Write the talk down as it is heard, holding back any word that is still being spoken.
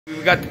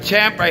We got the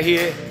champ right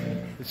here.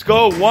 Let's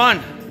go.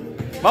 1.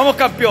 Vamos,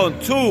 campeón.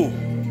 2,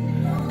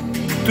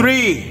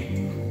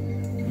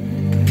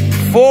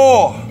 3,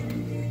 4,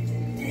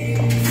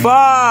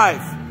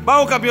 5.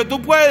 Vamos, campeón. Tú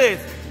puedes.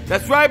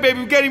 That's right, baby.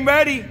 We're getting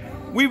ready.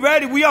 We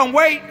ready. We on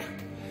weight.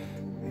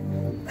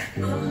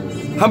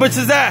 How much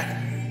is that?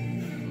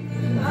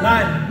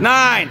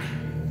 9.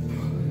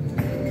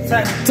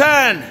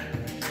 10.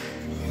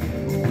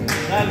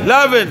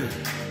 11.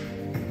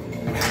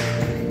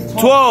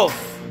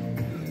 12.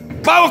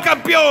 Vamos,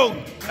 campeón.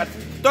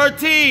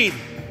 13.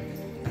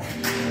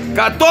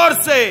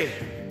 14.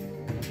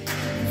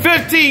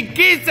 15.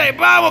 15.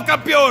 Vamos,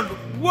 campeón.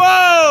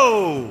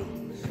 Whoa.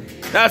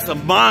 That's a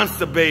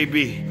monster,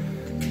 baby.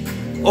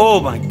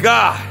 Oh, my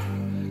God.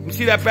 Let me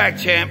see that back,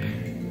 champ.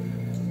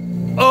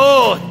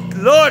 Oh,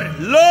 Lord,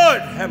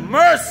 have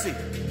mercy.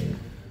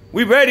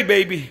 We ready,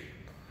 baby.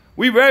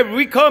 We ready.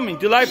 We coming.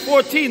 July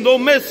 14th.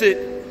 Don't miss it.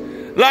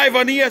 Live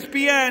on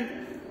Espn.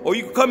 Or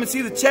you can come and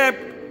see the champ.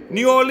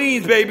 New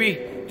Orleans, baby.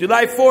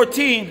 July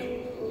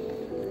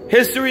 14th.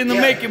 History in the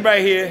making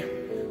right here.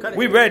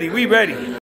 We ready. We ready.